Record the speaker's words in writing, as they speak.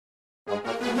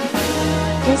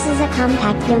This is a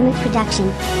compact Youmu production.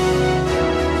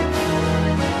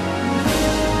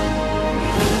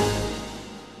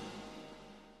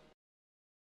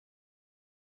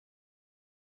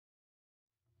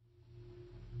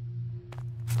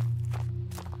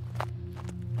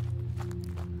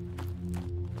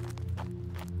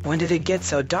 When did it get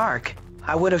so dark?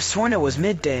 I would have sworn it was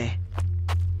midday.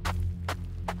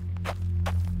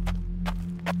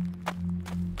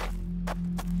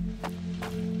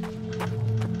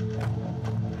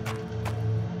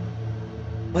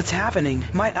 What's happening?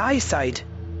 My eyesight!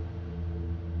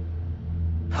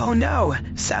 Oh no!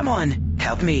 Someone!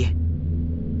 Help me!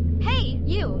 Hey,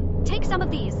 you! Take some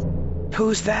of these.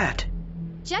 Who's that?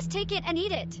 Just take it and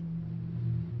eat it.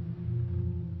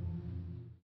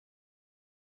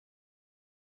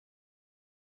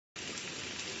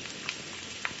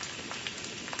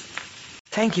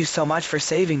 Thank you so much for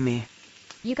saving me.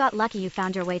 You got lucky you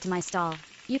found your way to my stall.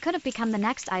 You could have become the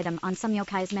next item on some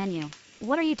yokai's menu.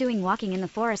 What are you doing walking in the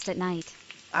forest at night?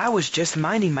 I was just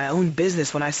minding my own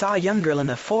business when I saw a young girl in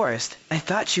the forest. I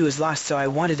thought she was lost, so I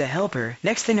wanted to help her.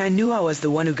 Next thing I knew, I was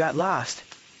the one who got lost.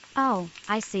 Oh,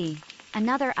 I see.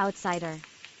 Another outsider.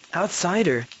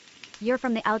 Outsider? You're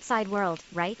from the outside world,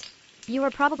 right? You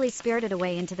were probably spirited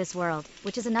away into this world,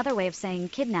 which is another way of saying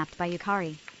kidnapped by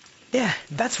Yukari. Yeah,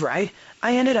 that's right.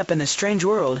 I ended up in a strange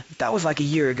world. That was like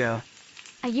a year ago.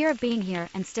 A year of being here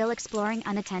and still exploring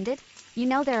unattended? You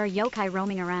know there are yokai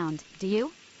roaming around, do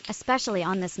you? Especially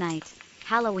on this night.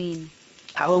 Halloween.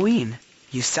 Halloween?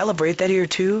 You celebrate that here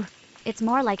too? It's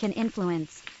more like an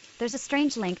influence. There's a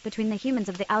strange link between the humans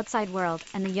of the outside world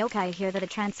and the yokai here that it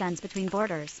transcends between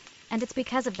borders. And it's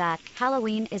because of that,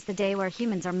 Halloween is the day where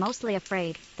humans are mostly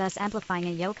afraid, thus amplifying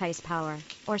a yokai's power.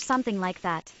 Or something like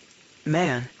that.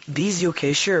 Man, these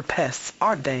yokai sure are pests,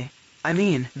 aren't they? I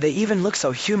mean, they even look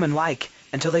so human-like,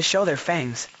 until they show their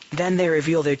fangs. Then they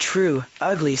reveal their true,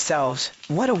 ugly selves.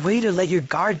 What a way to let your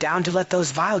guard down to let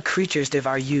those vile creatures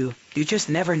devour you. You just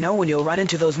never know when you'll run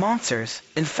into those monsters.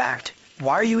 In fact,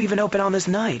 why are you even open on this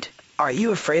night? Are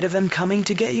you afraid of them coming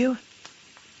to get you?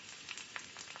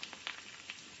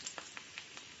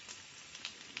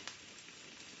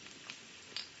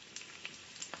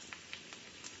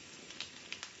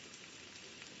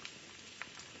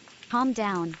 Calm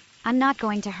down. I'm not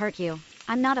going to hurt you.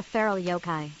 I'm not a feral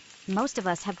yokai. Most of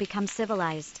us have become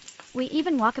civilized. We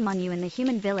even walk among you in the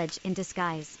human village in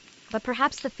disguise. But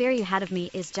perhaps the fear you had of me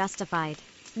is justified.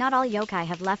 Not all yokai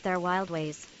have left their wild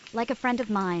ways. Like a friend of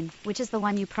mine, which is the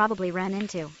one you probably ran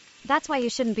into. That's why you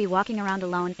shouldn't be walking around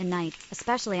alone at night,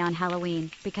 especially on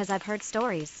Halloween, because I've heard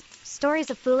stories. Stories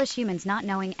of foolish humans not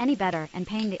knowing any better and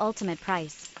paying the ultimate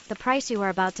price. The price you are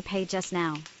about to pay just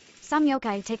now. Some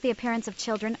yokai take the appearance of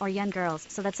children or young girls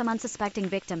so that some unsuspecting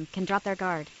victim can drop their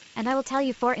guard. And I will tell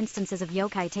you 4 instances of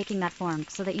yokai taking that form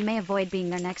so that you may avoid being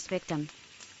their next victim.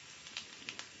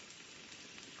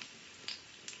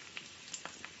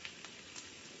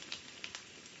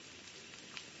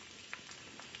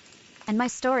 And my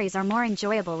stories are more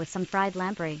enjoyable with some fried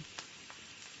lamprey.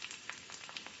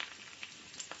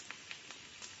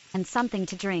 And something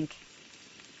to drink.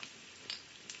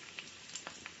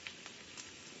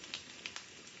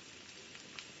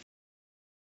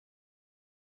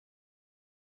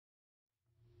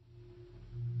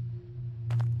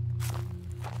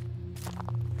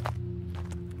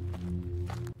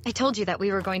 I told you that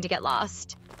we were going to get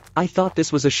lost. I thought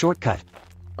this was a shortcut.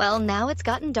 Well, now it's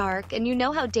gotten dark, and you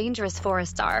know how dangerous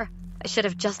forests are. I should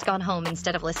have just gone home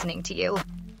instead of listening to you.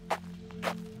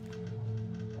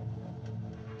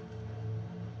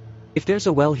 If there's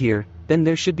a well here, then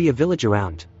there should be a village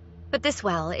around. But this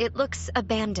well, it looks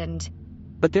abandoned.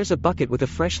 But there's a bucket with a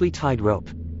freshly tied rope.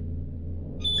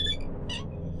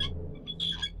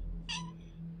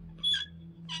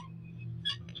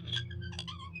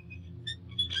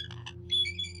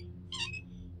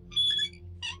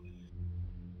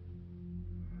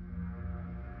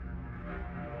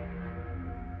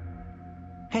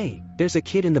 Hey, there's a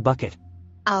kid in the bucket.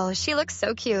 Oh, she looks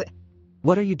so cute.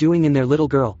 What are you doing in there, little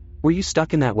girl? Were you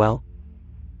stuck in that well?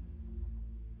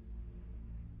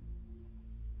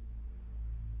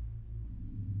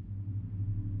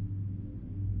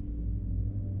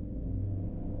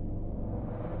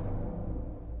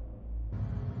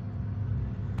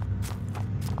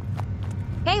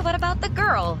 Hey, what about the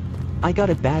girl? I got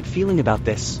a bad feeling about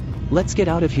this. Let's get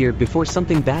out of here before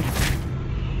something bad happens.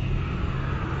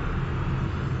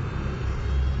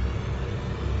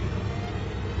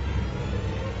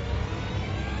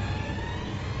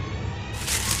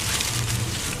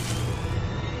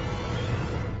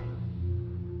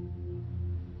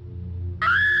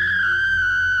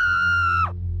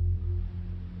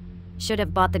 Should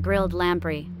have bought the grilled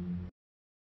lamprey.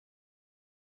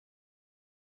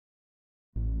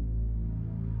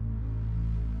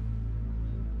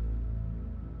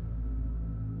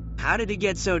 How did it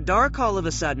get so dark all of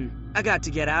a sudden? I got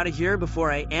to get out of here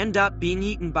before I end up being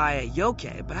eaten by a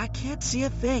yokai, but I can't see a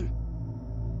thing.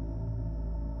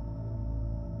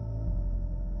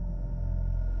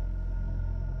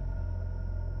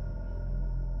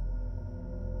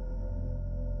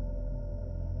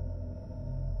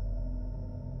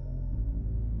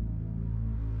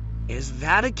 Is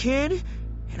that a kid?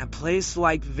 In a place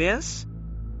like this?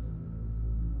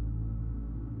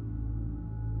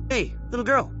 Hey, little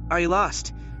girl, are you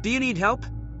lost? Do you need help?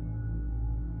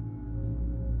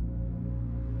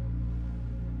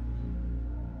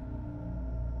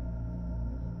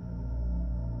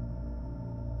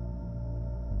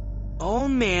 Oh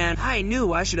man, I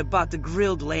knew I should have bought the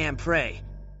grilled lamprey.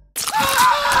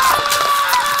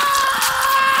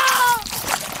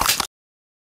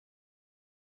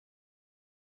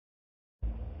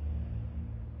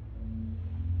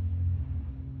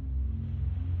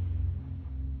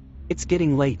 It's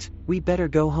getting late. We better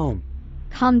go home.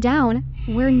 Calm down.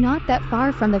 We're not that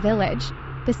far from the village.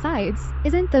 Besides,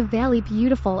 isn't the valley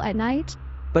beautiful at night?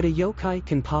 But a yokai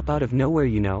can pop out of nowhere,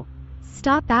 you know.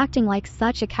 Stop acting like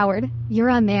such a coward. You're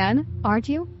a man, aren't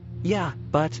you? Yeah,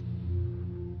 but...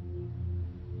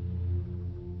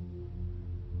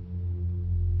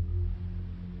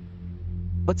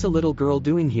 What's a little girl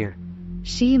doing here?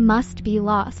 She must be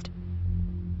lost.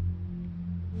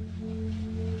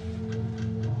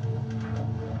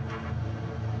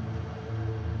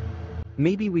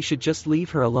 Maybe we should just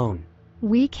leave her alone.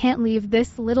 We can't leave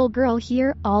this little girl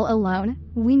here all alone.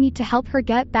 We need to help her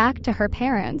get back to her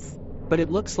parents. But it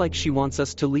looks like she wants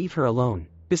us to leave her alone.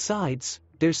 Besides,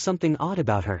 there's something odd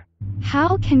about her.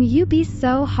 How can you be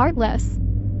so heartless?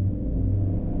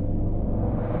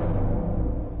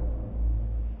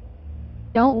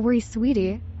 Don't worry,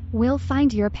 sweetie. We'll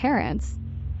find your parents.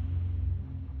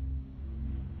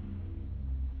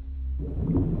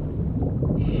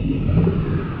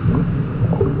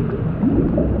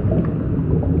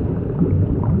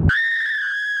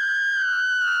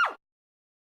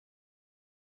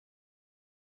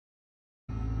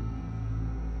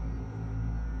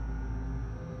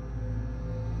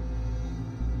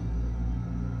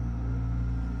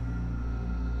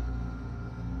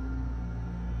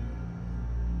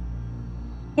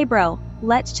 Hey bro,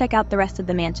 let's check out the rest of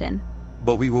the mansion.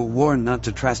 But we were warned not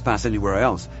to trespass anywhere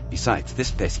else. Besides, this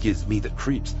place gives me the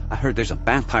creeps. I heard there's a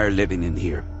vampire living in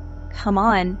here. Come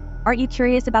on, aren't you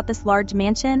curious about this large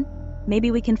mansion?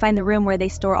 Maybe we can find the room where they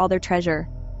store all their treasure.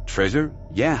 Treasure?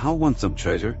 Yeah, I'll want some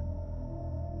treasure.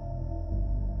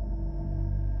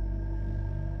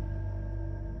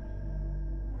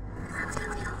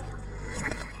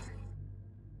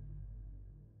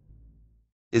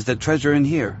 Is the treasure in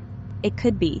here? It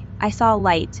could be. I saw a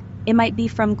light. It might be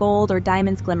from gold or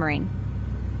diamonds glimmering.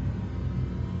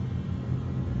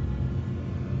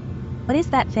 What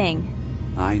is that thing?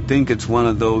 I think it's one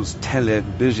of those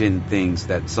television things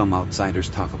that some outsiders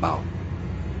talk about.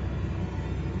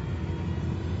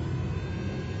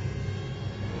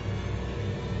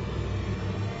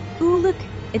 Ooh, look!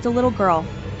 It's a little girl.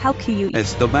 How cute.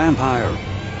 It's the vampire.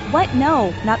 What?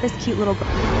 No, not this cute little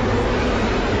girl.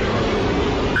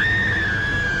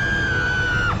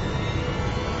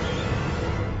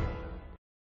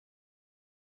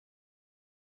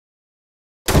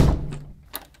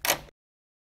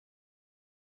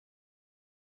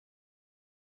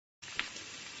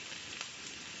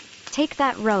 Take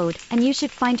that road, and you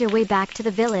should find your way back to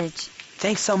the village.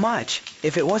 Thanks so much.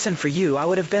 If it wasn't for you, I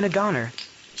would have been a goner.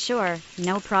 Sure,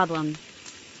 no problem.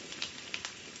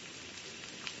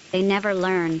 They never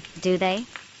learn, do they?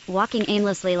 Walking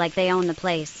aimlessly like they own the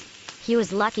place. He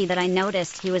was lucky that I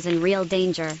noticed he was in real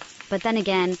danger. But then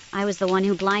again, I was the one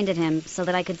who blinded him so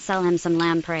that I could sell him some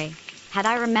lamprey. Had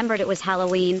I remembered it was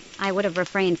Halloween, I would have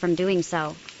refrained from doing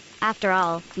so. After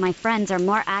all, my friends are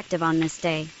more active on this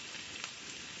day.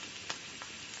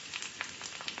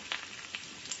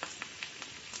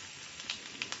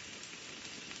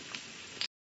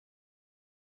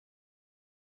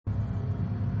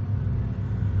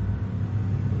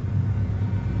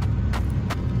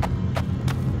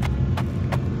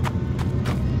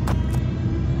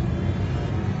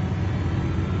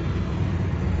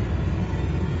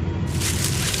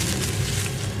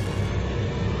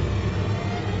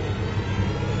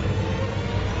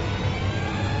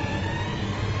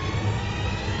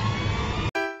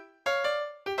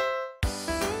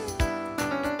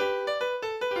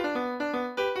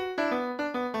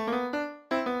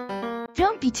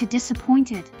 Don't be too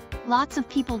disappointed. Lots of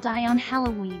people die on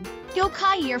Halloween.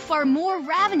 Youkai are far more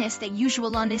ravenous than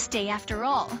usual on this day after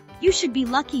all. You should be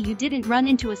lucky you didn't run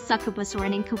into a succubus or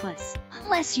an incubus.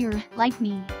 Unless you're like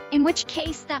me, in which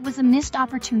case that was a missed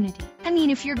opportunity. I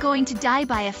mean, if you're going to die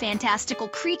by a fantastical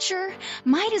creature,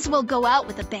 might as well go out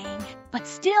with a bang. But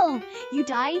still, you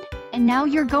died, and now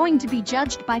you're going to be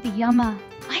judged by the Yama.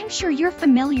 I'm sure you're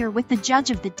familiar with the Judge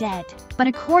of the Dead, but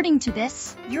according to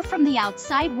this, you're from the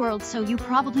outside world, so you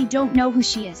probably don't know who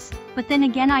she is. But then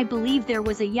again, I believe there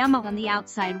was a Yama on the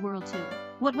outside world too.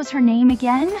 What was her name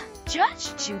again?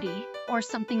 Judge Judy, or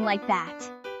something like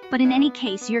that. But in any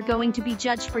case, you're going to be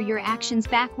judged for your actions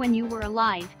back when you were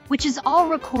alive, which is all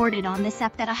recorded on this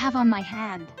app that I have on my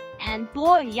hand. And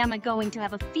boy, Yama going to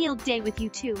have a field day with you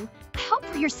too. I hope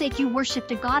for your sake you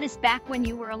worshipped a goddess back when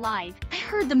you were alive. I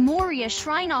heard the Moria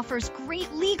Shrine offers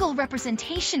great legal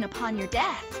representation upon your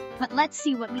death. But let's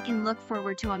see what we can look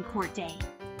forward to on court day.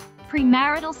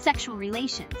 Premarital sexual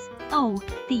relations. Oh,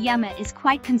 the Yama is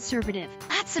quite conservative.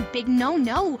 That's a big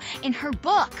no-no in her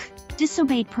book.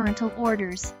 Disobeyed parental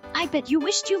orders. I bet you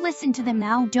wished you listened to them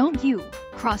now, don't you?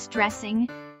 Cross-dressing.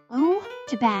 Oh,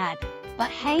 too bad. But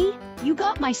hey, you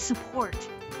got my support.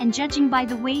 And judging by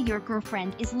the way your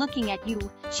girlfriend is looking at you,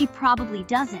 she probably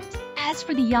doesn't. As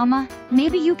for the Yama,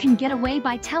 maybe you can get away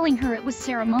by telling her it was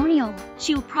ceremonial.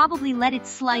 She'll probably let it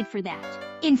slide for that.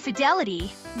 Infidelity?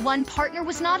 One partner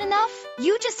was not enough?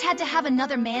 You just had to have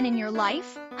another man in your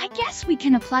life? I guess we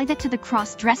can apply that to the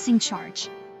cross-dressing charge.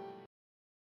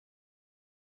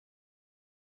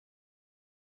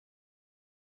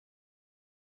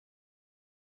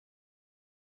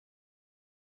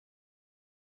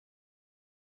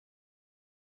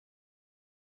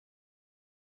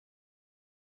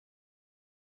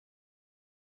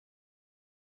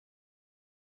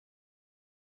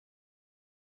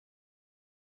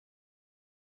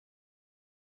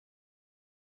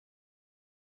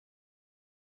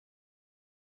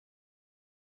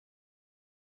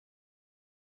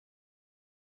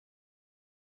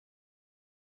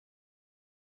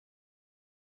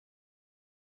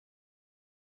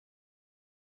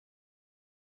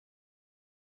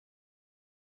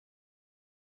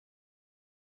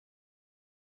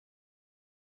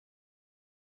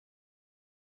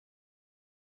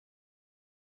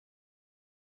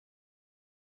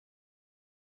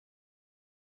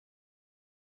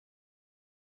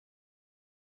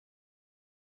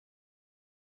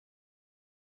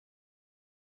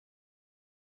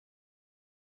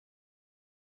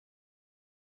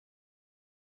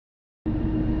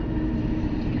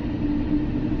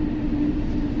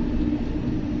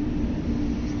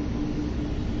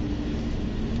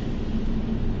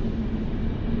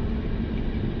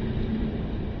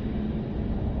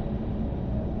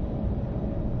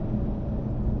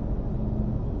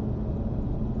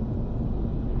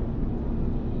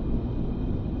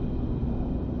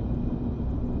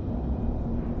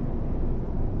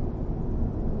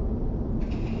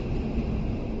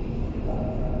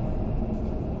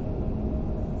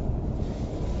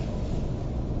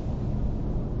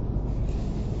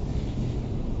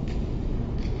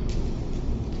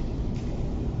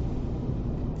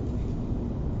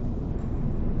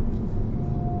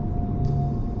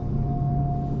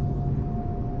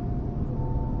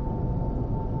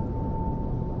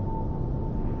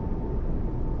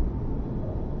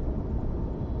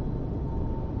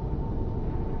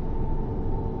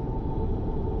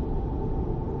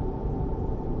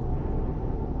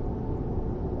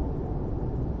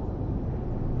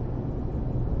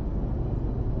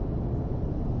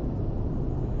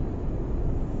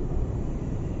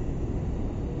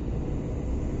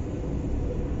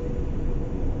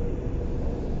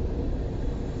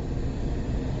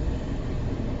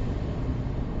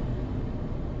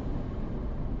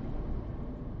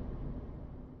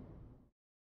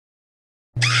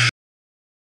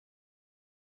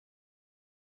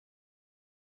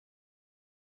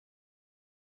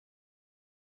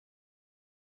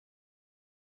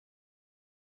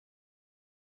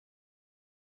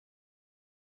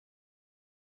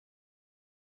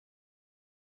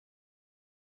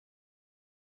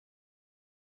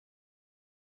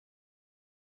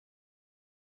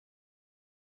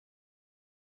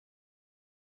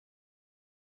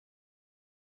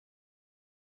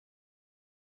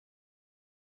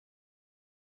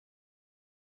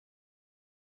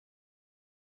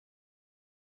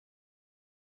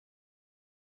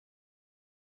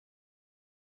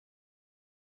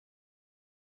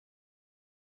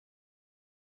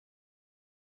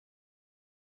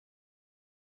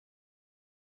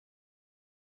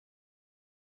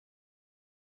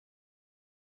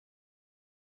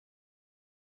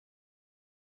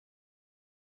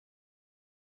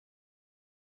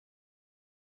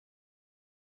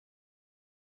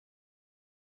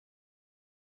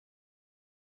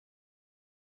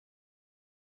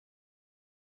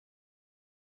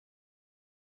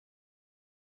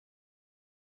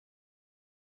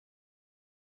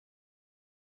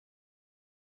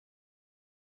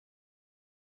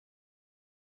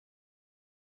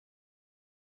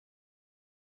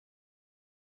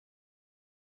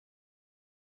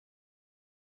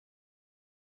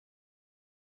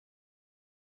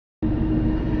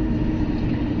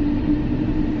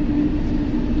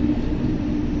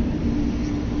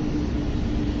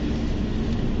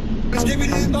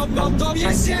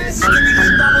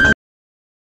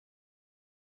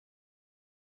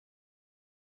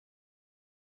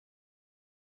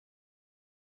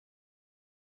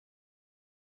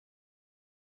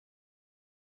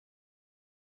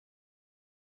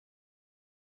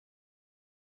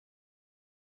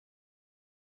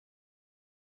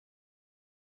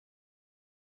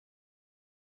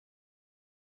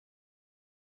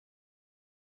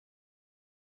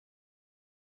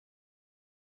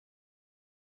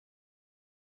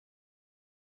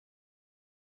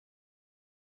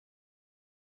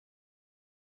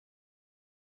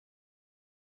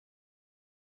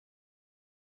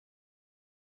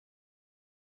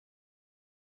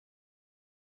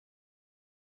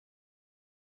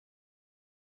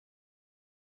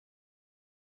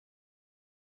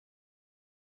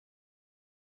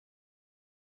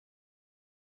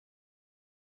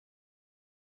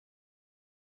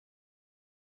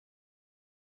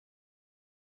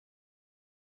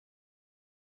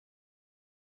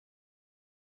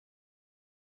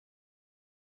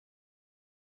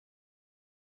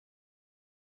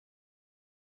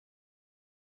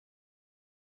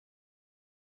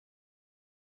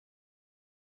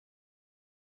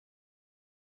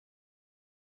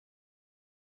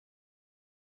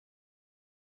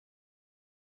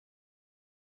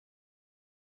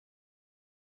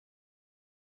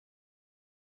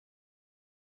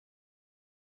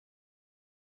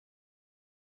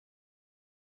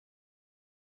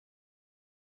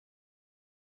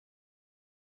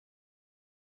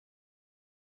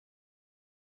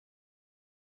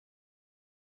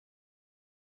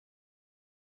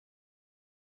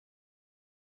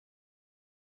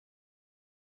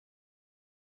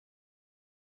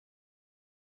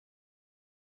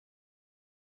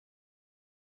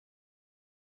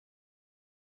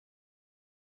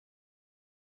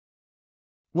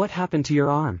 What happened to your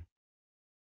arm?